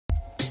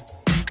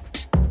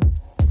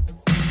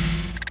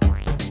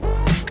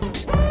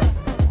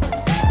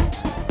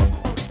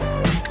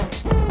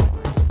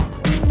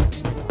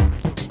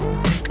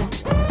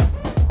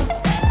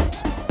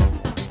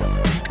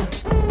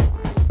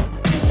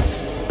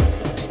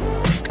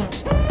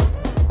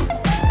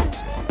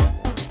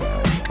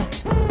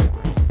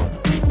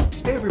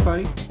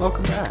everybody,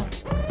 welcome back.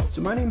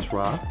 So my name's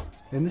Rob,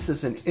 and this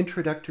is an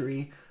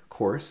introductory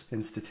course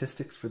in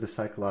statistics for the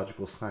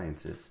psychological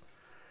sciences.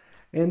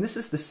 And this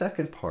is the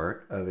second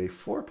part of a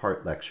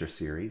four-part lecture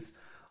series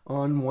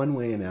on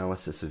one-way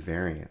analysis of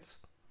variance.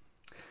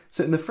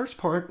 So in the first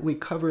part, we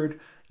covered,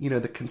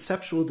 the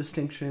conceptual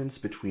distinctions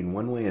between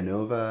one-way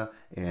ANOVA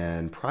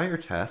and prior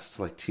tests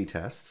like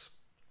t-tests.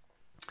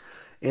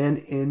 And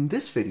in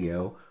this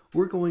video,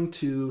 we're going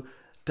to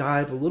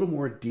dive a little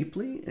more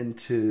deeply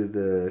into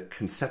the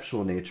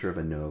conceptual nature of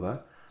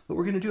ANOVA, but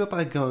we're going to do it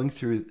by going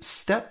through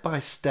step by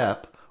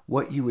step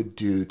what you would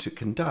do to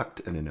conduct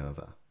an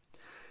ANOVA.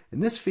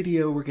 In this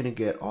video, we're going to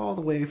get all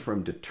the way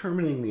from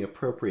determining the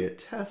appropriate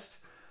test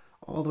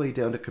all the way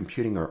down to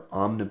computing our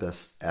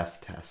omnibus F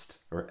test,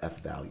 or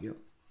F value.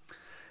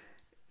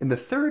 In the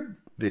third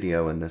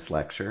video in this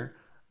lecture,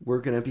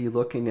 we're going to be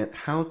looking at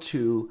how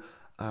to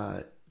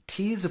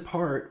tease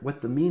apart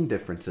what the mean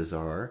differences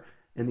are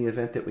in the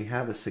event that we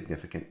have a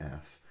significant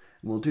F.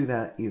 And we'll do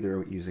that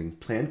either using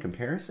planned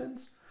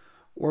comparisons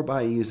or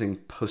by using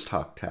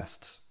post-hoc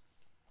tests.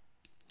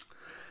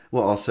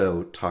 We'll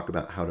also talk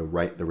about how to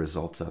write the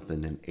results up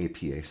in an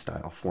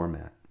APA-style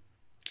format.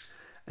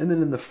 And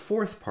then in the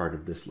fourth part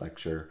of this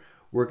lecture,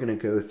 we're going to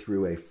go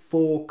through a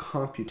full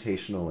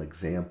computational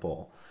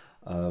example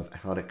of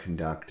how to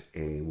conduct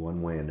a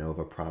one-way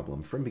ANOVA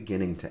problem from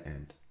beginning to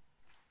end.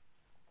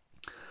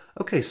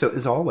 Okay, so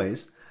as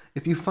always,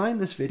 if you find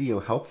this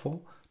video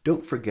helpful,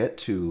 don't forget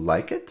to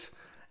like it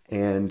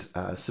and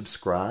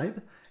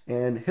subscribe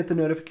and hit the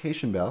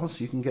notification bell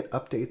so you can get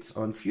updates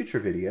on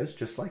future videos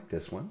just like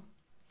this one.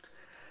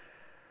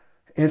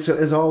 And so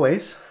as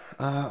always,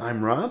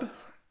 I'm Rob,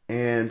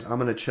 and I'm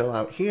going to chill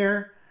out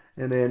here,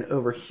 and then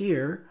over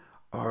here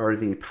are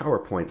the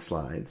PowerPoint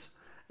slides,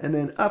 and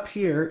then up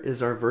here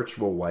is our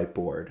virtual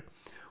whiteboard.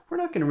 We're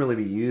not going to really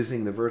be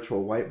using the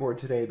virtual whiteboard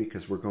today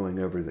because we're going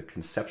over the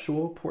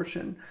conceptual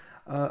portion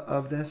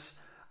of this.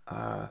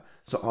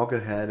 So I'll go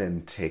ahead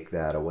and take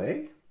that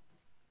away.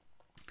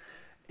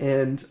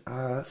 And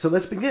so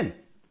let's begin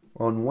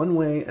on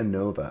one-way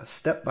ANOVA,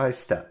 step by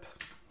step.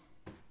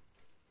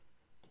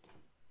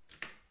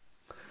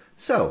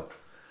 So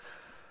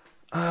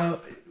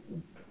as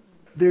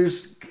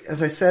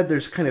I said,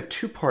 there's kind of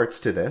two parts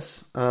to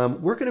this.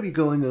 We're going to be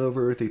going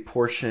over the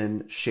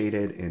portion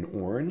shaded in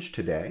orange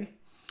today,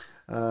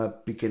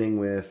 beginning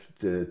with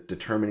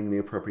determining the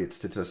appropriate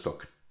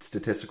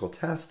statistical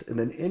test, and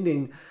then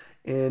ending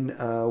in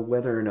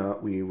whether or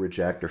not we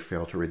reject or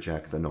fail to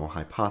reject the null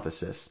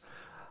hypothesis.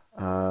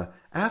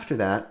 After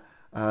that,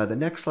 the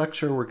next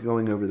lecture, we're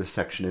going over the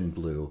section in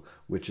blue,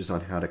 which is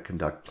on how to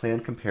conduct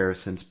planned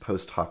comparisons,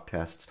 post-hoc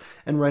tests,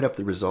 and write up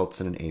the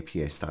results in an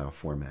APA-style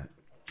format.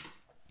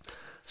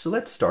 So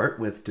let's start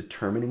with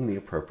determining the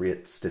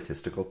appropriate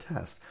statistical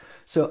test.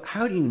 So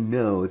how do you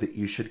know that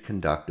you should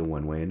conduct a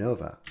one-way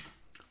ANOVA?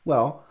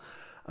 Well,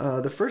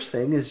 the first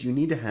thing is you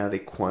need to have a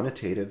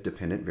quantitative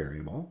dependent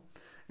variable.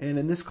 And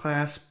in this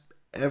class,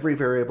 every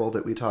variable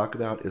that we talk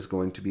about is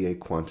going to be a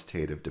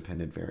quantitative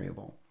dependent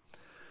variable.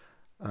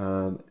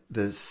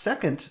 The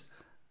second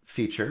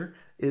feature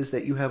is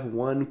that you have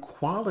one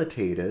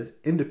qualitative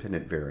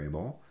independent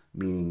variable,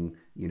 meaning,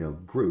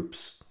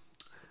 groups,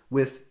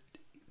 with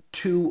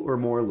two or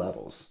more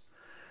levels.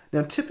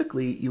 Now,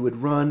 typically, you would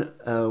run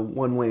a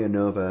one-way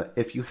ANOVA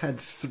if you had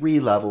 3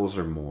 levels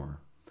or more,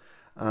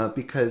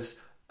 because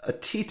a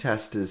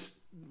t-test is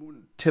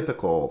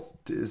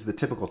the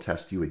typical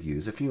test you would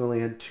use if you only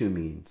had 2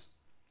 means.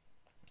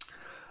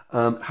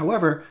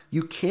 However,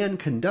 you can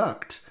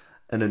conduct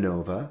an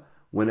ANOVA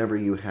whenever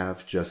you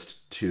have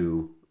just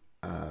 2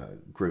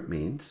 group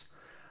means.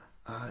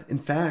 In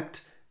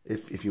fact,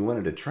 if you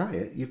wanted to try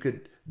it, you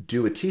could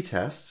do a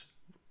t-test,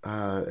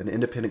 an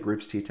independent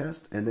groups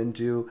t-test, and then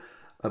do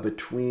a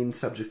between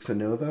subjects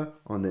ANOVA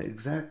on the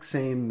exact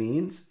same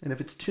means. And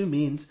if it's 2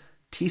 means,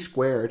 t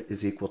squared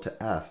is equal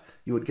to f.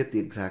 You would get the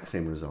exact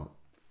same result.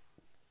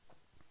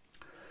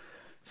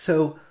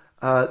 So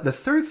the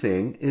third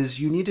thing is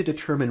you need to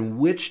determine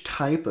which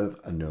type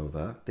of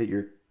ANOVA that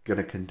you're going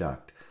to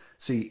conduct.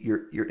 So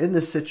you're in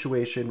this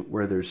situation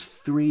where there's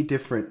 3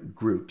 different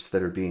groups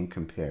that are being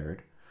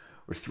compared,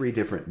 or 3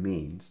 different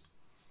means.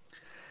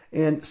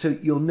 And so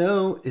you'll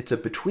know it's a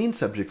between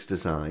subjects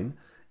design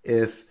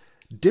if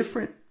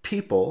different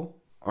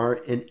people are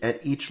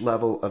at each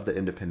level of the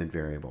independent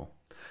variable.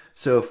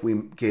 So if we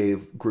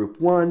gave group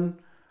 1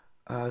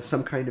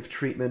 some kind of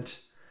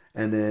treatment,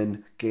 and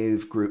then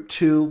gave group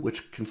 2,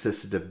 which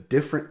consisted of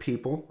different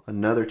people,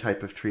 another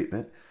type of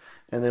treatment,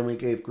 and then we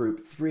gave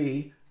group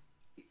 3,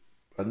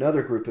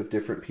 another group of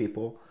different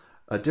people,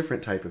 a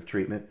different type of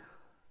treatment,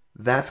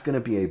 that's going to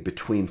be a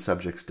between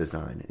subjects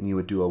design, and you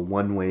would do a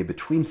one-way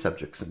between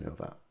subjects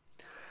ANOVA.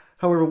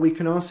 However, we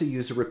can also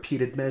use a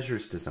repeated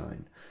measures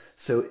design.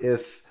 So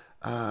if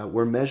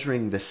we're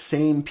measuring the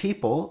same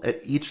people at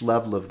each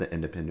level of the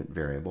independent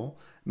variable,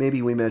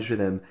 maybe we measure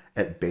them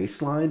at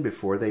baseline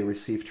before they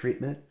receive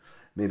treatment,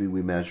 maybe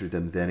we measure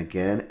them then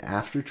again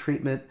after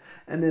treatment,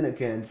 and then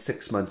again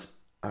 6 months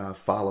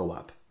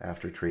follow-up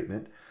after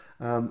treatment.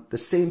 The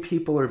same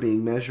people are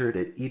being measured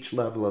at each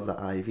level of the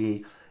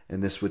IV,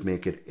 and this would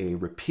make it a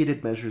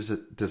repeated measures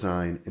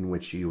design in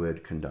which you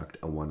would conduct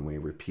a one-way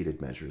repeated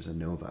measures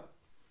ANOVA.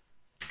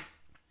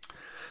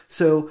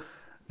 So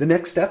the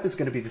next step is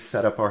going to be to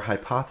set up our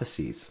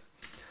hypotheses.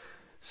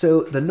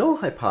 So the null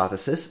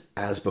hypothesis,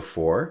 as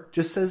before,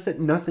 just says that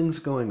nothing's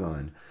going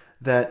on,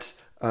 that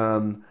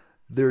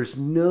there's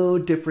no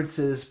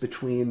differences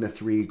between the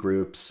 3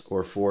 groups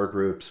or 4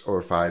 groups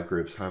or 5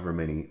 groups, however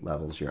many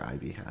levels your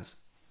IV has.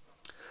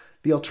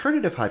 The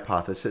alternative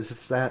hypothesis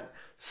is that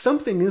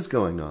something is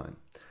going on.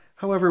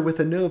 However, with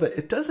ANOVA,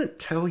 it doesn't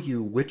tell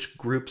you which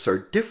groups are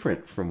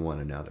different from one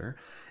another.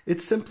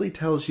 It simply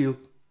tells you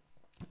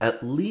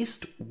at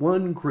least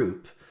one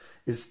group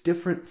is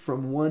different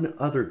from one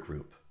other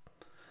group.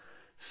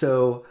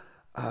 So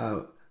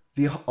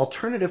the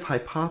alternative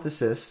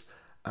hypothesis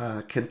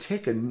can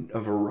take a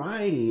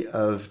variety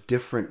of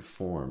different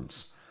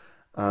forms.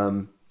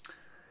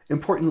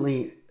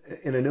 Importantly,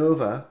 in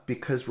ANOVA,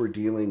 because we're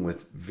dealing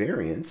with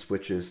variance,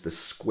 which is the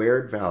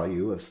squared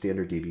value of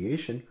standard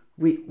deviation,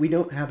 we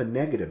don't have a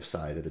negative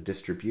side of the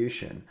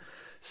distribution.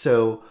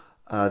 So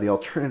the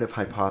alternative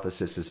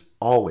hypothesis is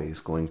always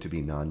going to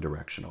be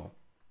non-directional.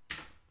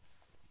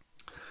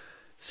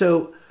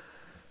 So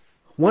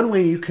one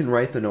way you can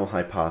write the null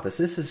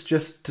hypothesis is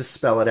just to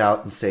spell it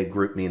out and say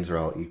group means are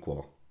all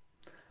equal.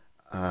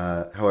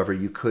 However,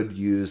 you could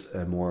use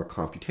a more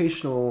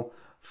computational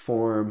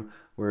form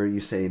where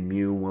you say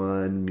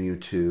mu1,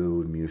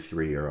 mu2,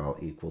 mu3 are all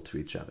equal to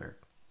each other.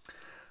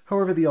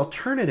 However, the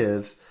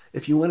alternative,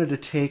 if you wanted to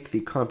take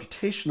the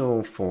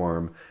computational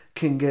form,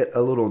 can get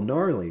a little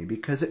gnarly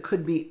because it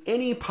could be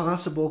any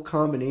possible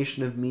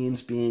combination of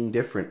means being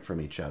different from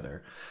each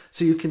other.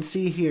 So you can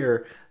see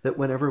here that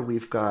whenever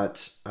we've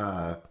got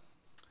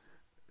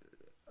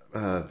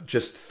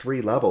just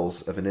 3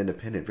 levels of an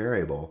independent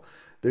variable,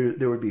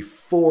 there would be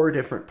 4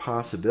 different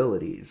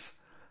possibilities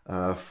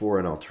for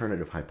an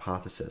alternative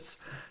hypothesis.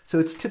 So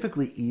it's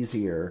typically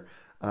easier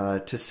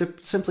to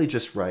simply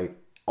just write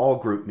all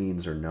group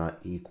means are not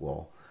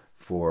equal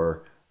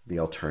for the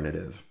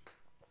alternative.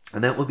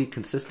 And that will be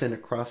consistent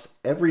across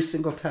every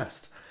single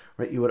test,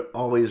 right? You would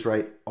always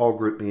write all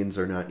group means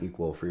are not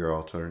equal for your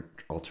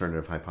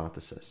alternative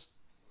hypothesis.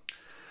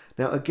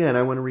 Now, again,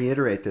 I want to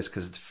reiterate this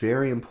because it's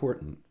very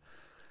important.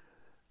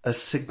 A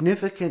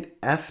significant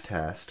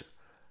F-test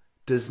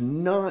does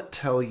not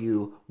tell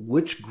you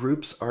which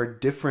groups are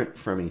different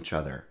from each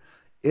other.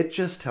 It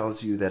just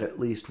tells you that at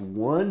least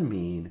one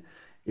mean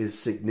is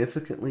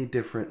significantly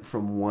different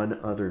from one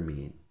other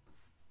mean.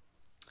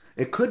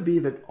 It could be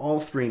that all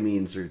 3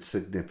 means are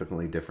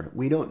significantly different.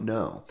 We don't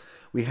know.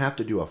 We have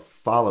to do a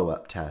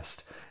follow-up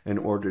test in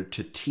order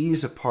to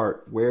tease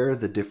apart where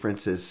the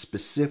differences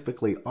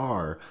specifically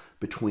are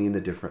between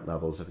the different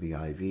levels of the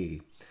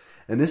IV.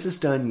 And this is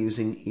done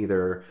using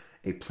either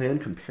a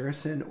planned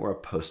comparison or a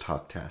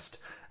post-hoc test.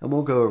 And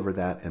we'll go over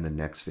that in the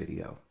next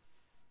video.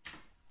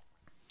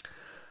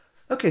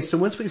 Okay, so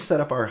once we've set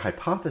up our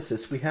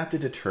hypothesis, we have to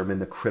determine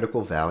the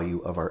critical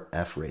value of our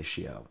F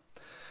ratio.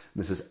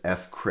 This is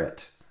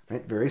Fcrit,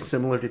 right? Very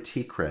similar to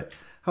T-crit.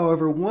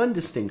 However, one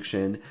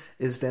distinction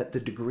is that the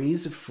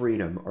degrees of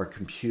freedom are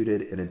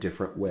computed in a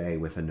different way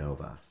with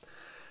ANOVA.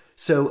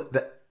 So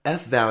the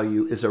F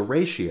value is a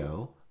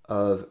ratio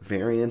of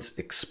variance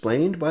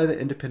explained by the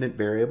independent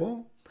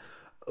variable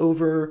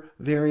over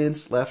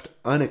variance left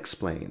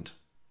unexplained.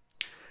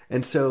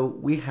 And so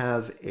we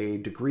have a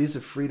degrees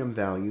of freedom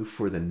value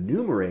for the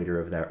numerator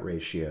of that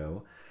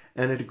ratio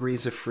and a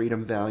degrees of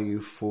freedom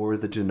value for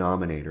the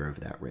denominator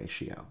of that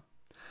ratio.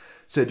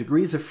 So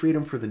degrees of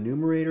freedom for the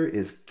numerator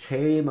is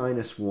k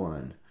minus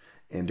 1,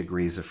 and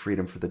degrees of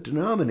freedom for the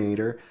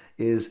denominator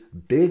is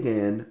big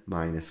N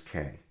minus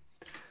k.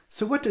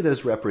 So what do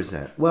those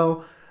represent?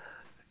 Well,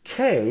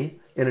 k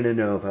in an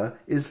ANOVA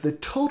is the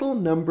total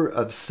number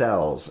of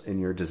cells in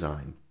your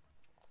design.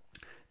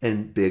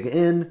 And big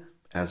N,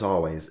 as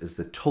always, is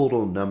the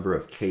total number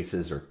of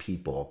cases or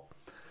people.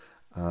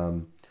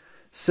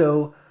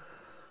 So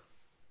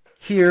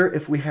here,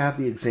 if we have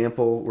the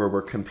example where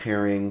we're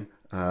comparing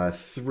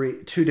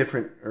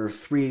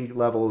 3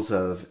 levels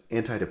of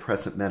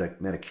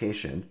antidepressant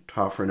medication,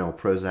 tofranil,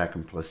 Prozac,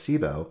 and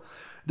placebo,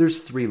 there's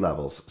 3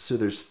 levels. So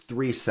there's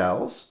 3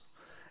 cells,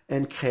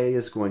 and K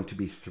is going to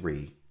be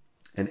 3.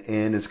 And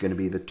N is going to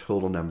be the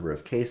total number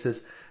of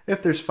cases.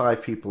 If there's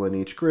 5 people in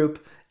each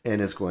group, N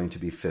is going to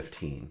be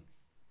 15.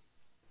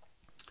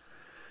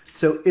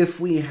 So if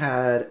we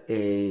had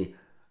a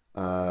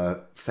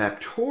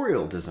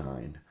factorial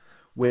design,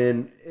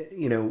 when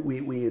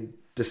we had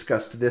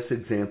discussed this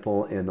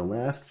example in the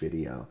last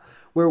video,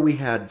 where we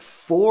had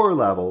 4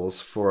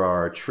 levels for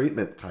our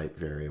treatment type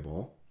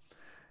variable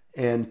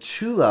and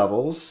 2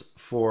 levels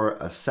for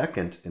a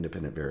second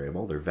independent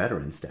variable, their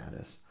veteran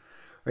status.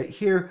 Right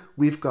here,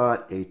 we've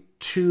got a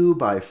 2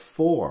 by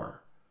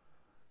 4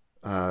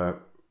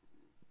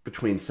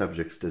 between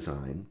subjects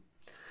design.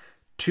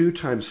 2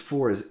 times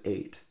 4 is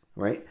 8,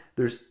 right?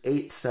 There's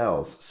 8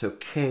 cells, so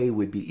K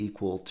would be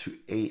equal to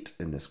 8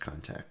 in this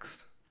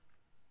context.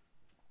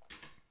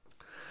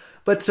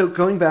 But so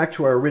going back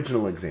to our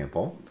original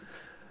example,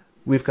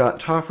 we've got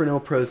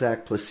Tofranil,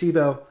 Prozac,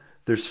 placebo.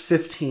 There's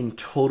 15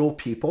 total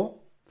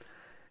people,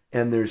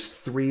 and there's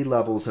 3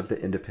 levels of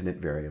the independent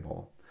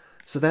variable.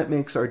 So that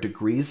makes our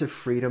degrees of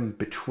freedom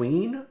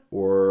between,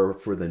 or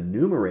for the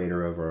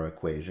numerator of our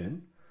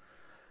equation,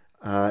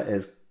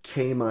 as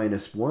k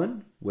minus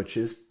 1, which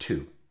is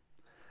 2.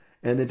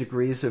 And the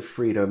degrees of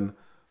freedom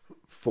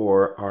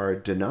for our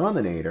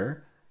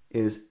denominator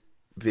is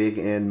big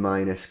N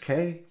minus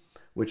k,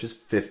 which is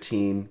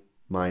 15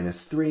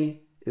 minus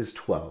 3 is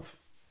 12.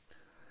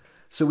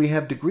 So we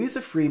have degrees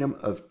of freedom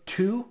of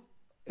 2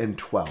 and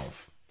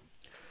 12.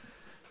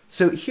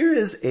 So here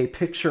is a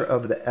picture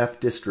of the F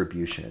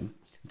distribution.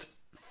 It's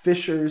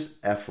Fisher's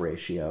F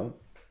ratio.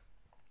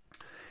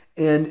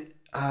 And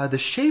the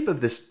shape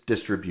of this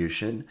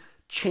distribution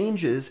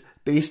changes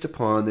based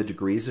upon the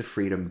degrees of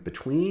freedom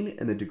between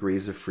and the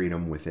degrees of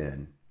freedom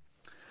within.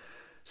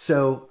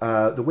 So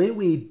the way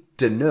we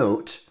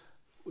denote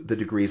the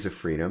degrees of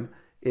freedom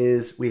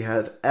is we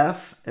have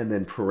F and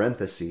then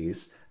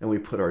parentheses, and we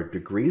put our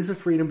degrees of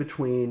freedom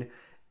between,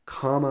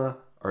 comma,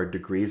 our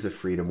degrees of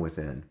freedom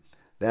within.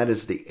 That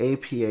is the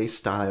APA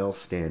style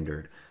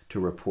standard to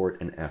report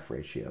an F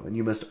ratio. And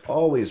you must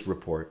always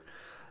report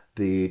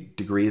the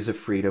degrees of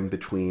freedom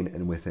between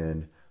and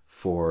within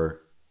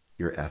for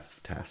your F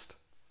test.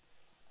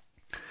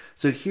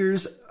 So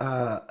here's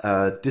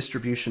a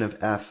distribution of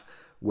F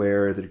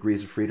where the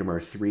degrees of freedom are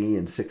 3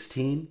 and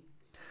 16.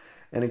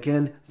 And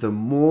again, the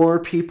more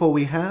people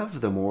we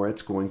have, the more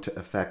it's going to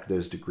affect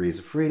those degrees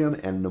of freedom,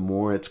 and the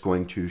more it's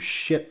going to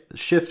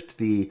shift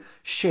the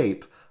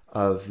shape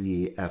of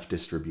the F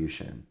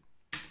distribution.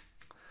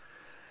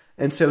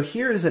 And so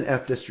here is an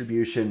F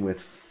distribution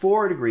with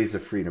 4 degrees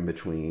of freedom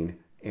between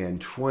and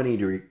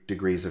 20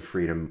 degrees of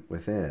freedom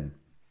within.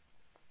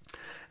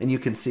 And you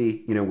can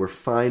see, we're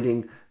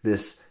finding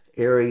this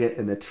area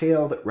in the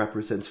tail that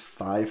represents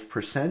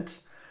 5%.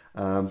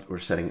 We're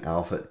setting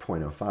alpha at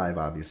 0.05,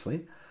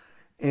 obviously.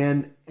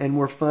 And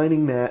we're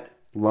finding that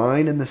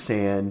line in the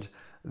sand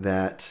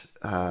that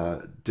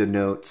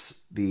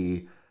denotes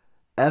the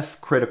F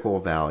critical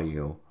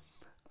value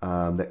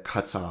that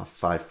cuts off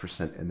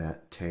 5% in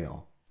that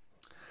tail.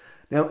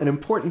 Now, an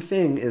important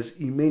thing is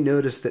you may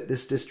notice that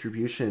this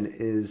distribution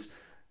is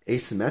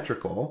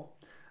asymmetrical.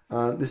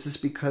 This is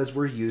because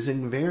we're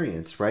using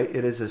variance, right?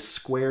 It is a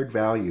squared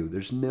value.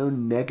 There's no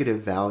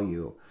negative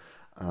value,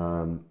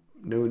 no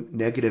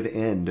negative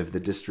end of the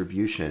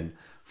distribution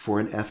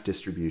for an F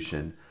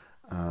distribution,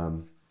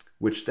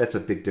 which that's a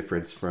big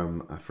difference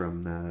from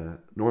the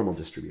normal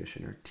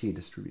distribution or T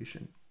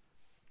distribution.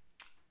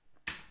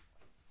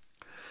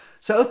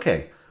 So,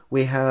 okay,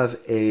 we have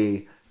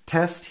a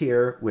test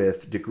here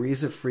with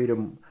degrees of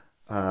freedom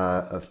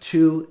of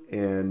 2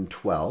 and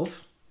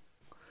 12.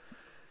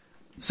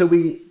 So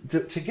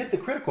to get the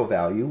critical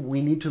value,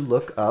 we need to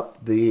look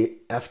up the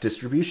F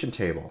distribution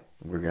table.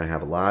 We're going to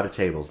have a lot of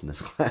tables in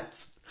this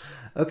class.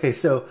 Okay,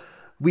 so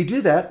we do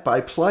that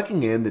by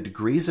plugging in the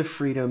degrees of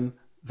freedom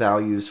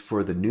values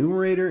for the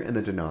numerator and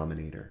the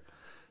denominator.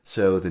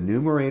 So the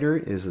numerator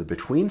is the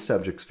between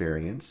subjects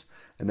variance,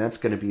 and that's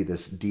going to be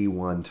this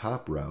D1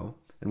 top row,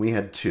 and we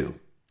had 2.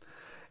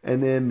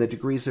 And then the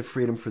degrees of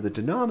freedom for the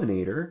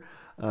denominator,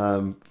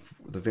 the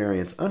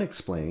variance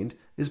unexplained,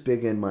 is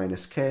big N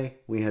minus k.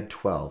 We had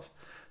 12.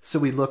 So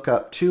we look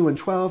up 2 and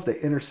 12, they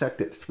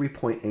intersect at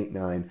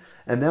 3.89,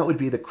 and that would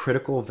be the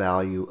critical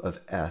value of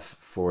F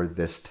for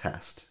this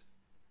test.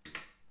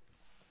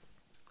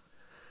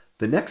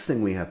 The next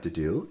thing we have to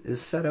do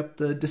is set up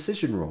the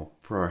decision rule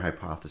for our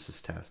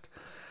hypothesis test.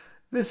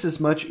 This is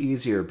much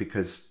easier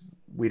because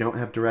we don't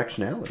have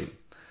directionality.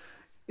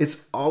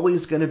 It's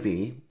always going to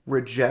be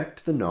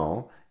reject the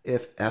null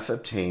if F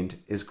obtained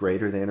is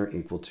greater than or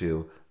equal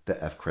to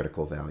the F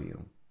critical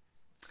value.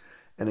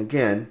 And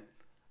again,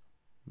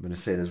 I'm going to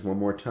say this one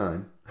more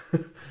time,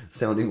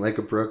 sounding like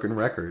a broken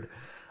record.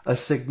 A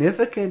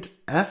significant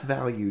F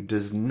value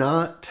does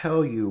not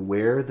tell you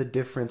where the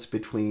difference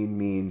between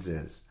means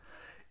is.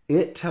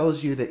 It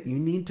tells you that you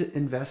need to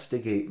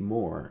investigate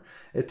more.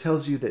 It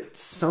tells you that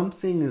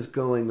something is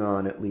going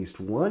on, at least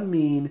one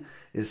mean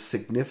is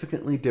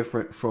significantly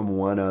different from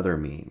one other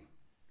mean.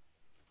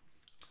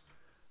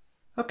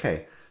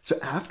 Okay, so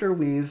after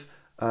we've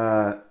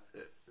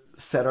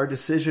set our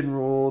decision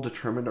rule,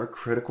 determined our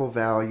critical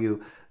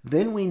value,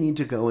 then we need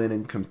to go in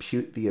and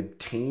compute the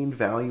obtained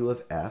value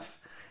of F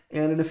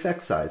and an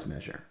effect size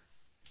measure.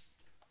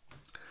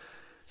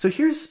 So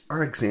here's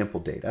our example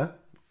data,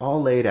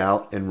 all laid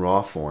out in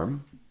raw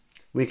form.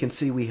 We can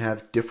see we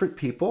have different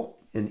people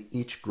in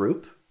each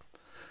group,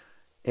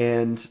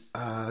 and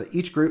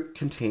each group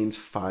contains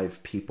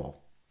 5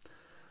 people.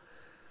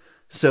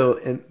 So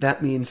and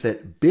that means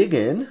that big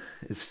N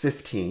is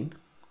 15,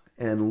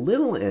 and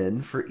little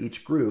n for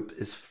each group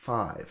is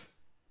 5.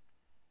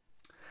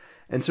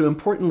 And so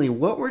importantly,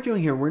 what we're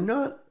doing here, we're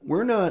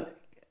not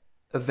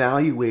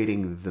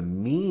evaluating the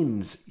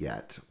means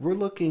yet. We're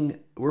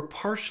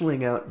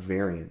partialing out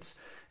variance.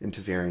 into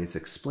variance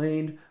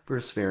explained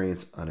versus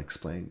variance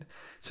unexplained.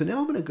 So now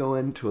I'm going to go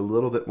into a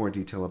little bit more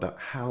detail about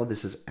how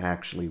this is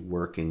actually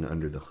working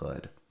under the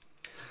hood.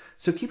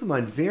 So keep in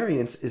mind,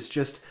 variance is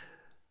just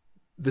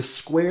the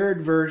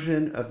squared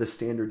version of the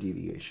standard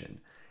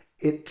deviation.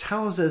 It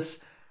tells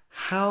us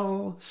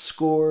how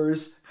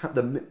scores,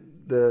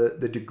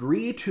 the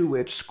degree to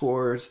which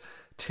scores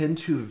tend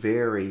to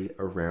vary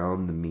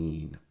around the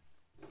mean.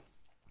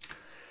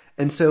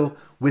 And so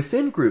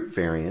within group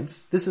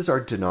variance, this is our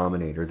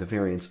denominator, the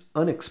variance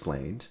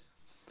unexplained.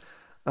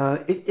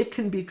 It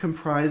can be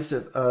comprised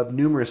of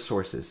numerous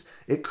sources.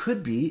 It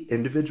could be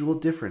individual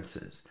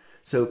differences.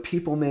 So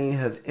people may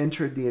have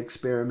entered the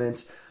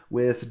experiment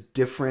with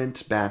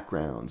different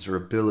backgrounds or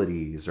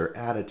abilities or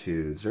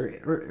attitudes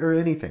or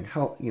anything,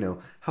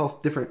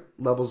 health, different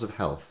levels of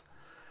health.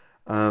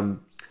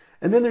 And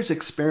then there's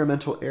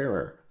experimental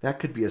error. That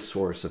could be a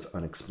source of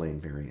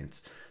unexplained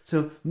variance.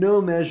 So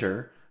no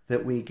measure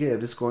that we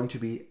give is going to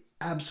be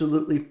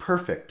absolutely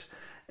perfect.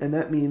 And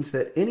that means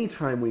that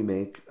anytime we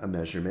make a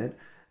measurement,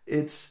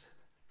 it's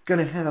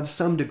going to have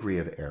some degree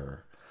of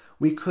error.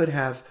 We could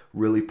have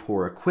really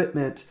poor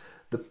equipment.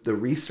 The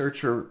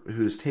researcher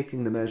who's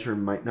taking the measure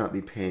might not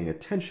be paying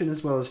attention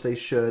as well as they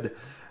should.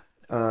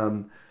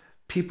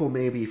 People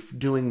may be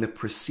doing the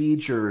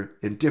procedure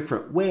in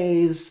different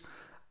ways.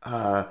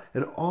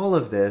 And all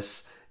of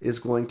this is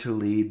going to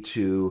lead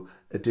to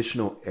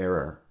additional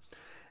error.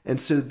 And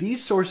so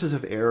these sources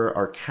of error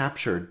are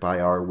captured by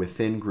our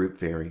within group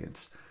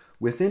variance.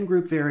 Within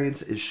group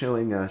variance is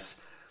showing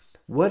us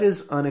what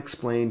is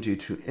unexplained due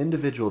to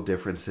individual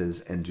differences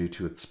and due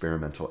to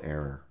experimental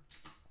error.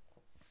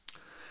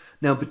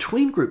 Now,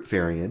 between group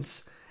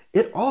variance,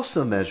 it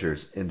also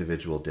measures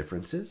individual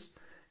differences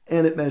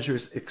and it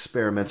measures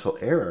experimental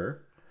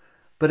error,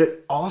 but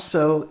it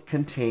also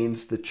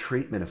contains the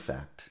treatment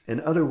effect.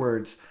 In other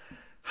words,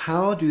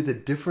 how do the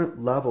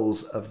different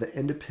levels of the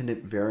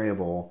independent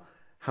variable,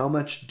 how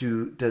much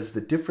does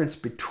the difference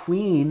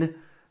between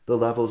the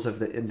levels of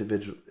the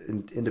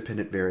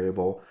independent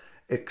variable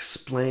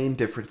explain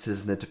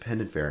differences in the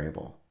dependent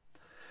variable?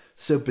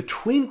 So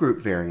between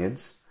group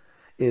variance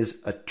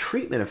is a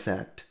treatment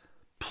effect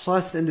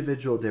plus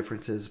individual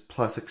differences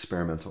plus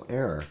experimental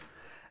error.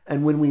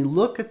 And when we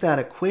look at that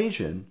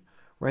equation,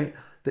 right,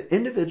 the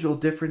individual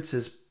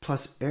differences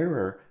plus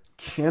error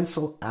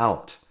cancel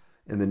out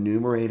in the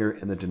numerator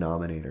and the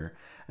denominator.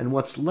 And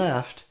what's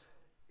left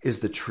is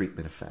the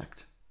treatment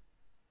effect.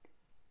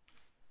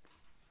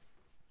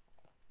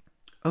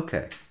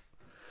 Okay,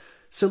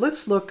 so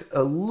let's look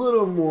a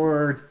little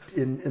more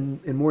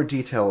in more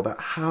detail about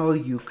how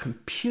you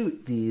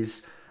compute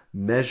these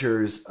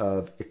measures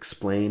of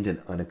explained and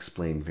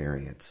unexplained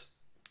variance.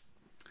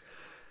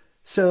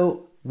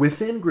 So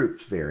within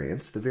group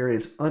variance, the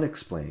variance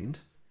unexplained,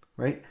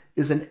 right,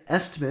 is an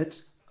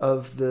estimate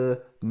of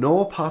the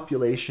null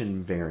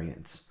population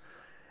variance.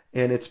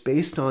 And it's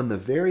based on the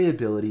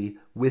variability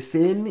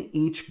within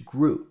each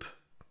group,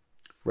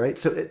 right?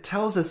 So it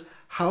tells us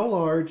how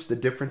large the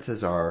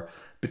differences are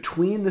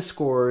between the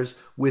scores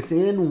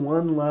within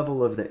one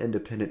level of the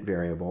independent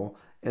variable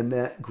and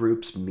that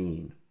group's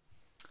mean.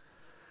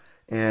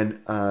 And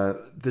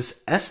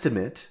this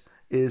estimate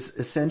is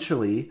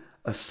essentially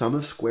a sum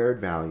of squared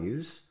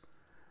values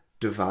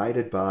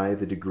divided by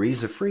the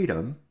degrees of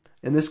freedom,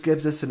 and this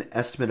gives us an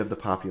estimate of the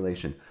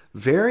population.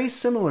 Very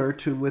similar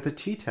to with a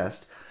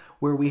t-test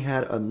where we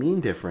had a mean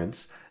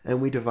difference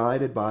and we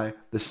divided by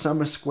the sum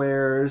of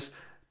squares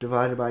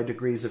divided by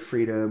degrees of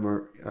freedom,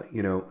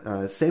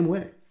 or same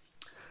way.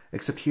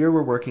 Except here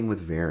we're working with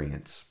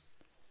variance.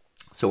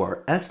 So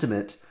our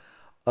estimate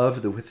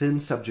of the within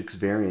subject's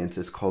variance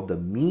is called the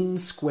mean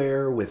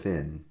square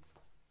within.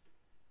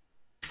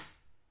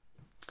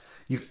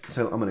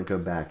 So I'm going to go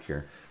back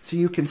here. So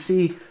you can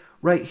see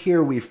right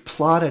here we've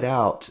plotted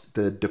out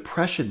the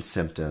depression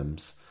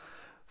symptoms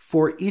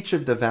for each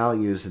of the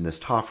values in this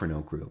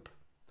Tofferno group.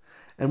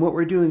 And what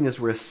we're doing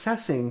is we're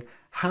assessing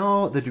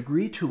how the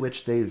degree to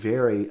which they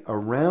vary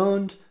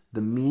around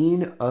the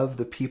mean of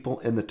the people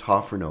in the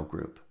Tofferno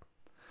group.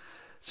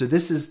 So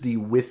this is the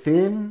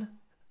within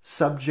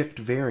subject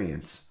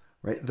variance,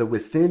 right? The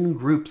within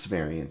groups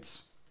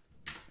variance.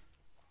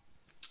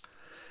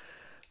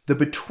 The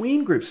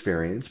between groups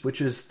variance, which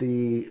is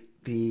the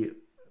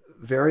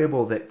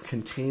variable that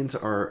contains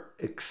our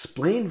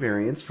explained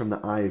variance from the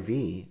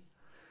IV,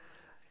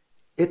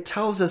 it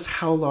tells us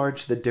how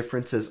large the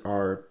differences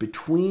are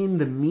between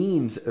the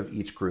means of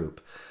each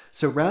group.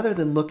 So rather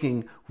than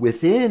looking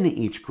within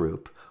each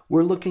group,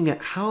 we're looking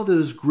at how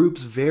those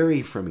groups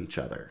vary from each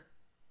other.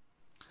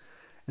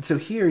 And so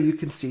here you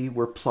can see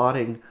we're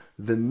plotting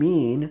the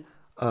mean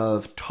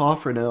of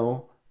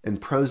Tofferno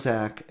and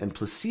Prozac and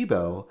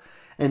placebo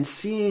and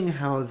seeing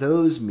how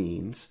those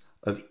means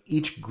of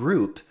each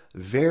group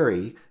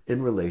vary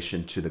in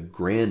relation to the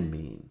grand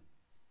mean.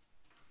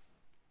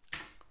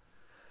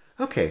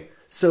 Okay,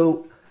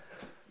 so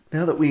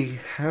now that we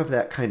have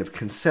that kind of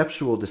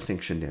conceptual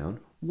distinction down,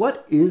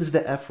 what is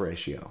the F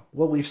ratio?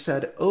 Well, we've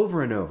said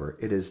over and over,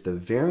 it is the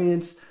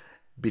variance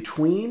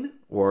between,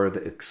 or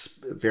the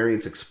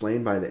variance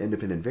explained by the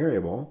independent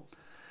variable,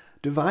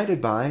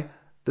 divided by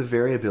the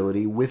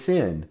variability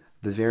within,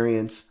 the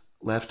variance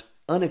left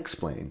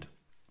unexplained.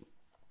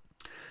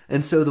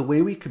 And so the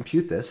way we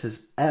compute this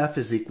is f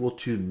is equal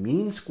to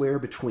mean square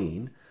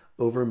between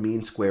over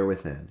mean square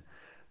within.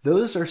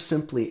 Those are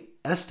simply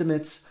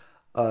estimates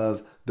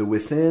of the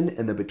within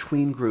and the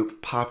between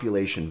group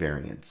population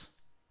variance.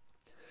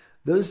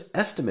 Those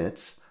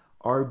estimates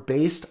are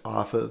based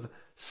off of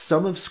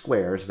sum of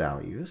squares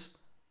values.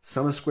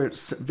 Sum of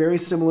squares, very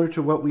similar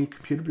to what we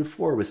computed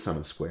before with sum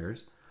of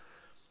squares,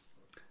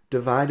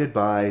 divided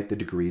by the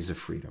degrees of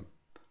freedom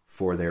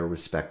for their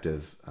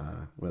respective,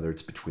 whether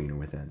it's between or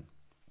within.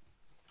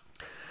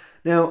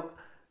 Now,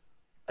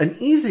 an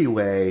easy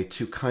way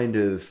to kind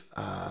of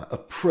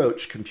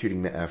approach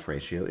computing the F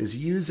ratio is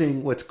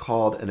using what's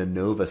called an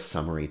ANOVA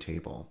summary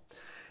table.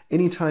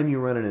 Anytime you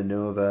run an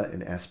ANOVA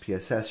in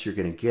SPSS, you're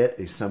going to get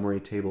a summary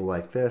table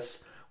like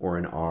this, or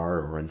in R,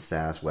 or in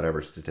SAS,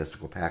 whatever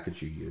statistical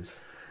package you use.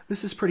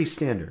 This is pretty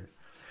standard.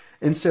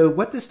 And so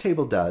what this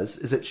table does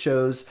is it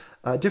shows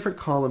a different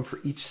column for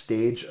each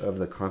stage of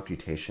the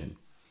computation.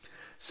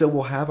 So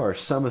we'll have our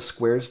sum of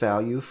squares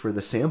value for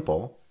the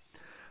sample,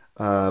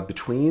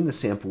 between, the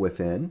sample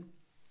within,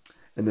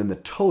 and then the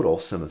total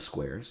sum of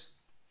squares.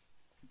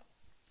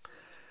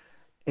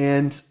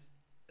 And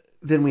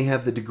then we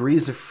have the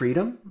degrees of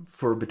freedom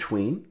for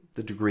between,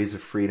 the degrees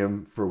of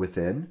freedom for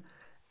within,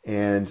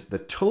 and the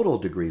total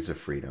degrees of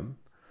freedom.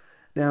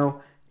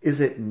 Now, is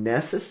it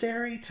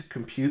necessary to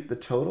compute the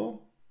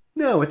total?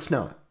 No, it's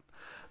not.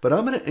 But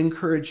I'm going to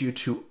encourage you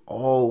to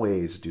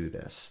always do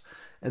this.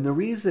 And the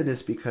reason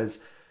is because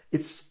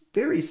it's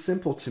very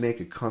simple to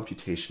make a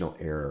computational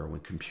error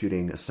when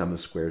computing a sum of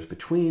squares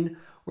between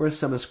or a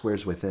sum of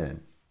squares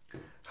within.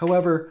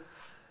 However,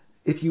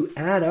 if you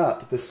add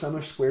up the sum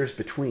of squares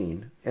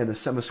between and the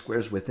sum of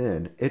squares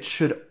within, it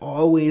should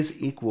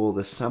always equal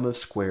the sum of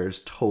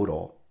squares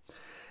total.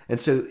 And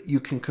so you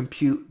can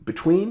compute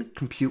between,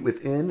 compute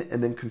within,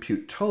 and then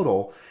compute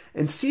total,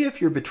 and see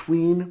if your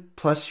between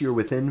plus your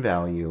within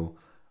value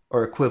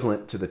are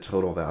equivalent to the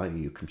total value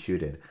you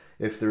computed.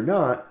 If they're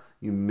not,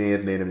 you may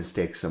have made a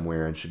mistake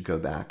somewhere and should go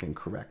back and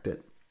correct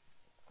it.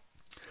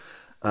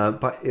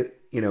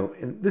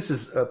 And this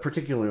is a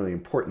particularly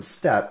important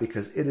step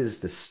because it is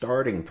the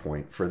starting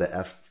point for the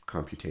F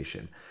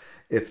computation.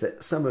 If the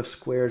sum of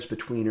squares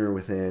between or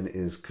within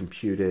is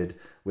computed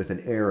with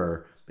an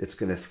error, it's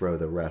going to throw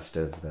the rest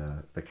of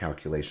the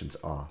calculations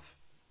off.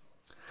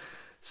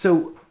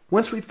 So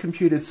once we've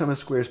computed sum of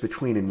squares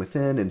between and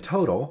within and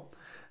total,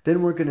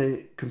 then we're going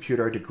to compute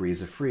our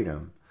degrees of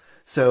freedom.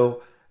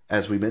 So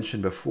as we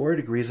mentioned before,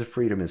 degrees of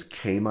freedom is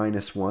k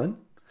minus 1,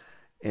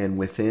 and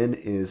within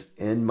is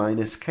n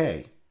minus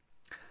k.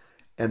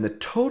 And the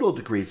total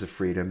degrees of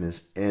freedom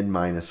is n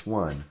minus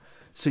 1.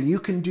 So you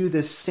can do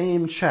this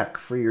same check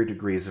for your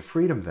degrees of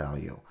freedom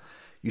value.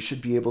 You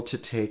should be able to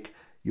take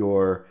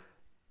your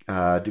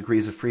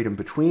degrees of freedom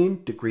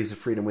between, degrees of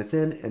freedom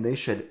within, and they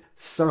should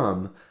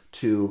sum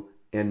to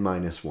n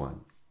minus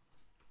 1.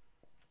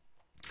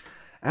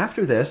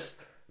 After this,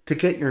 to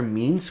get your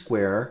mean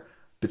square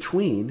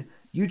between,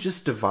 you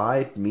just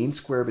divide mean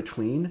square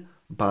between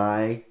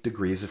by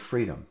degrees of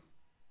freedom.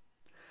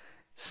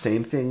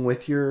 Same thing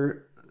with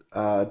your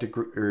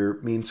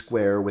mean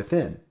square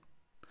within.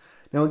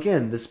 Now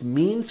again, this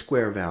mean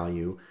square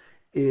value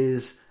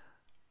is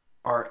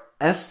our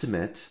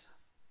estimate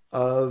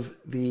of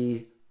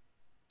the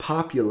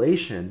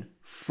population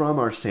from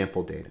our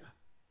sample data.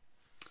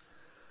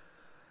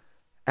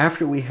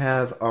 After we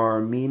have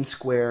our mean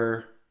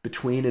square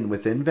between and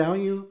within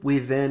value, we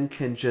then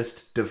can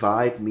just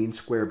divide mean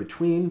square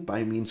between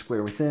by mean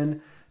square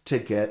within to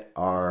get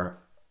our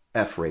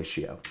F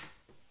ratio.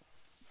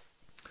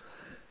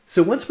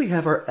 So once we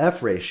have our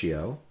F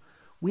ratio,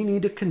 we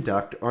need to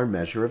conduct our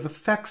measure of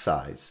effect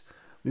size.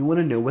 We want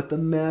to know what the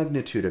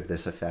magnitude of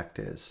this effect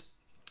is.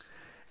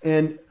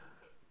 And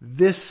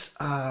this,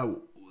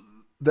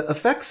 the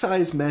effect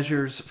size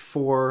measures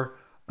for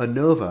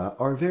ANOVA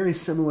are very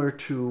similar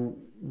to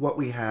what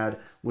we had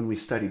when we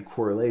studied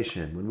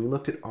correlation, when we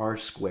looked at R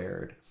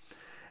squared.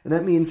 And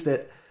that means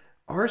that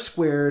R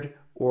squared,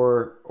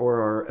 or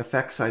our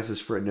effect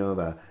sizes for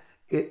ANOVA,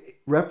 it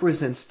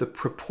represents the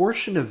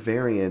proportion of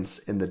variance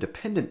in the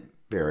dependent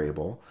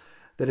variable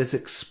that is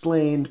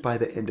explained by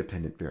the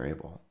independent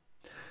variable.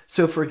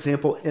 So for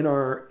example, in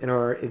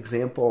our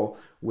example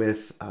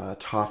with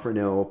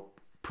Tofranil,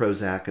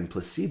 Prozac, and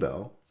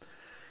placebo,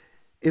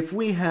 if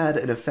we had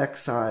an effect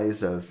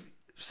size of,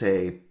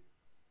 say,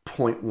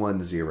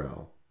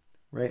 0.10,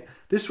 right?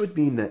 This would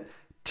mean that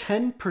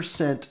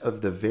 10%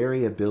 of the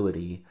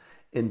variability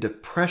in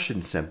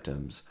depression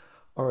symptoms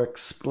are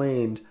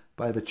explained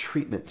by the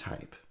treatment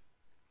type,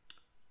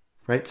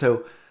 right?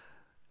 So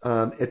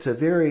it's a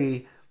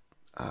very,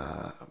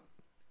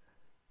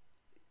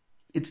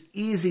 it's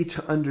easy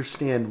to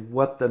understand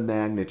what the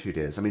magnitude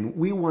is. I mean,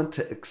 we want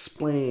to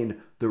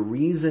explain the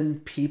reason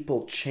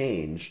people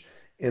change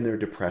in their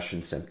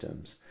depression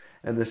symptoms.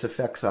 And this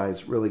effect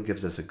size really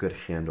gives us a good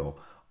handle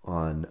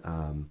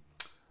on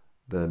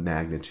the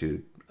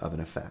magnitude of an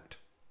effect.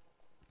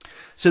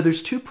 So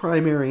there's two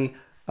primary,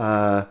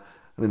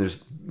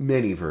 there's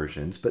many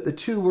versions, but the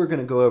two we're going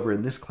to go over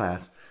in this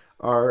class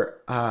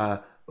are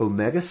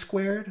omega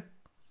squared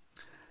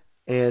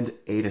and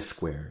eta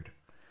squared.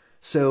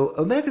 So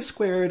omega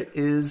squared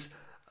is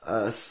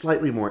a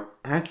slightly more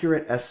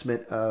accurate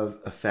estimate of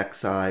effect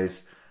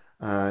size.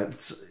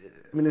 It's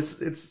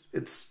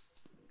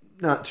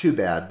not too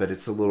bad, but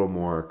it's a little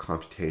more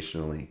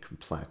computationally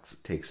complex.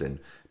 It takes in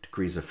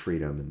degrees of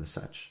freedom and the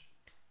such.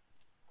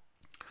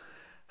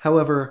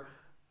 However,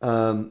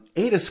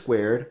 eta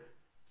squared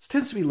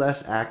tends to be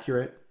less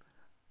accurate.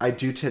 I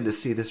do tend to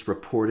see this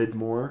reported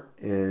more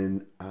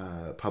in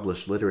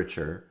published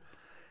literature.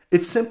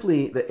 It's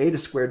simply, the eta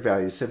squared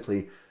value is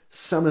simply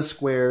sum of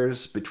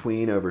squares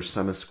between over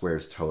sum of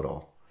squares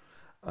total.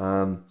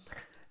 And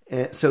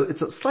so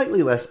it's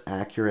slightly less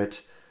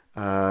accurate.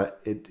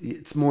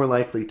 It's more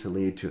likely to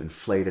lead to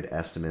inflated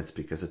estimates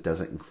because it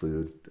doesn't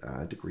include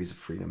degrees of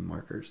freedom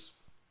markers.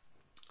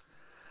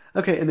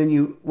 Okay, and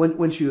then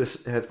once you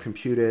have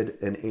computed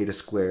an eta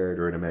squared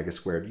or an omega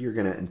squared, you're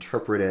going to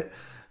interpret it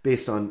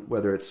based on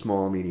whether it's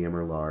small, medium,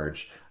 or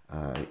large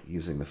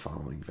using the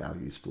following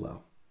values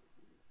below.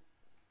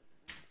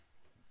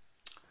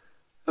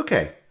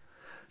 Okay,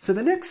 so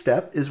the next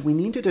step is we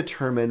need to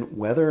determine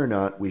whether or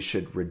not we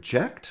should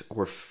reject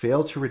or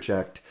fail to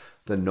reject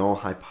the null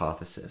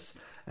hypothesis.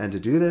 And to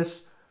do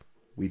this,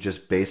 we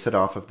just base it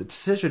off of the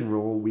decision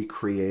rule we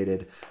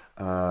created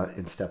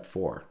in step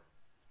 4.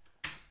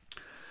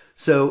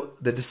 So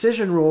the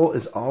decision rule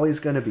is always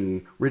going to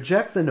be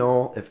reject the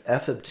null if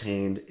f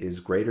obtained is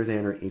greater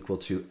than or equal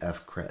to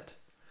Fcrit.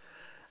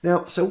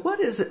 Now, so what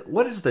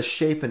is the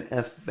shape an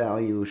f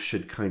value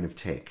should kind of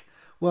take?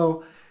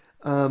 Well,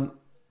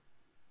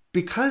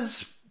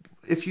 because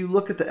if you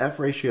look at the f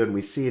ratio and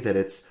we see that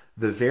it's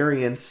the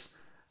variance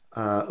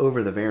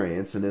over the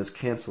variance and those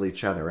cancel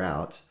each other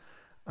out,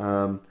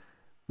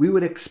 we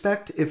would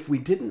expect if we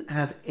didn't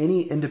have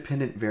any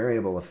independent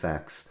variable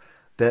effects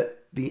that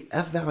the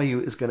f value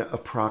is going to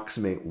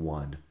approximate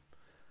 1.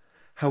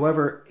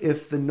 However,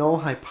 if the null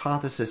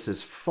hypothesis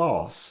is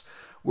false,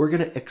 we're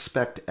going to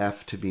expect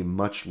f to be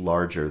much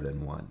larger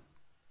than 1.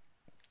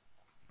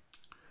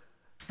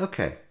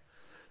 Okay,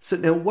 so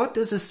now what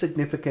does a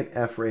significant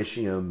f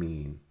ratio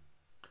mean?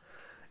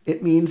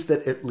 It means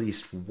that at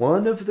least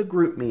one of the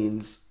group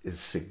means is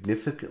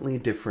significantly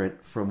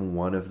different from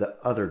one of the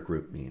other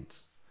group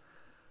means.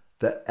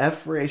 The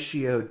f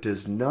ratio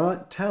does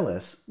not tell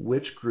us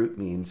which group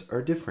means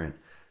are different.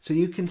 So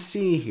you can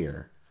see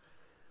here,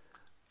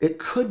 it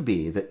could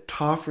be that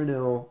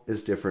tofranil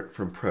is different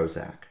from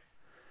Prozac.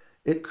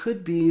 It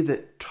could be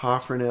that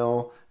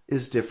tofranil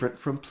is different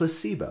from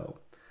placebo.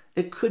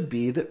 It could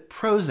be that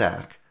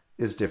Prozac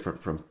is different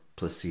from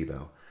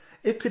placebo.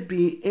 It could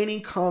be any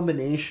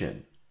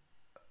combination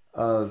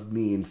of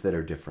means that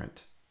are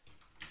different.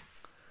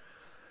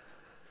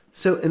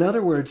 So in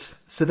other words,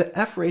 so the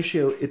f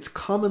ratio, it's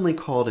commonly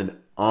called an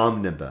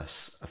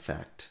omnibus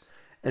effect.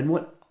 And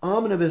what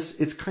omnibus,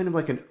 it's kind of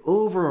like an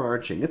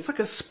overarching, it's like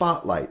a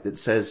spotlight that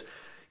says,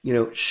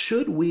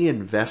 should we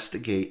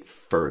investigate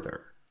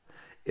further?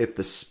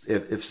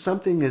 If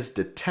something is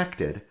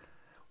detected,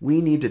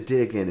 we need to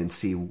dig in and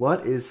see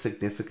what is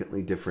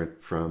significantly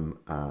different from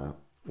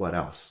what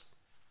else.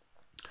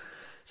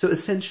 So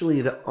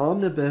essentially, the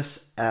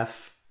omnibus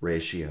f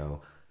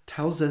ratio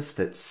tells us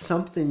that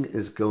something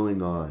is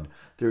going on.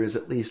 There is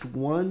at least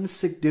one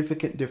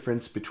significant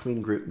difference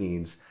between group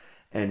means,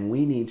 and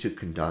we need to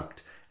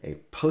conduct a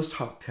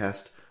post-hoc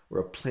test or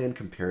a planned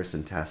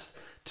comparison test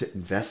to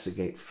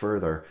investigate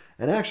further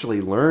and actually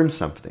learn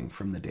something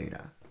from the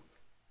data.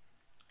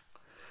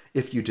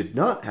 If you did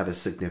not have a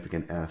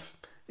significant f,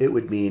 it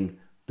would mean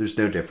there's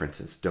no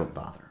differences, don't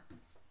bother.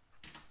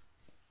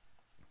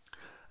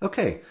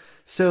 Okay,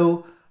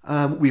 so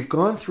we've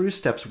gone through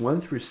steps 1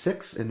 through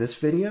 6 in this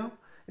video.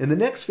 In the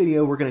next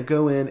video, we're going to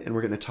go in and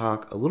we're going to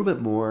talk a little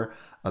bit more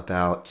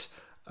about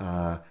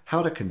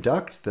how to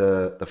conduct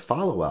the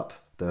follow-up,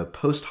 the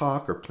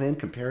post-hoc or planned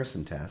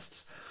comparison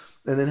tests,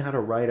 and then how to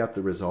write up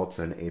the results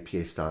in an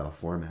APA-style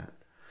format.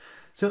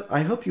 So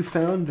I hope you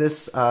found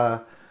this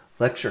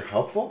lecture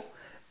helpful,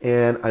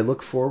 and I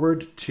look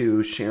forward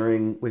to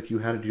sharing with you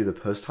how to do the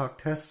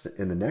post-hoc tests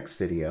in the next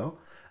video.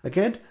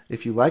 Again,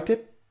 if you liked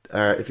it,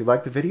 if you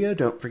liked the video,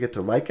 don't forget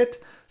to like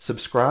it,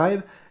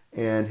 subscribe,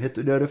 and hit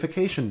the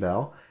notification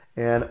bell,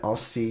 and I'll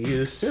see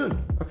you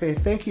soon. Okay,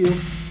 thank you.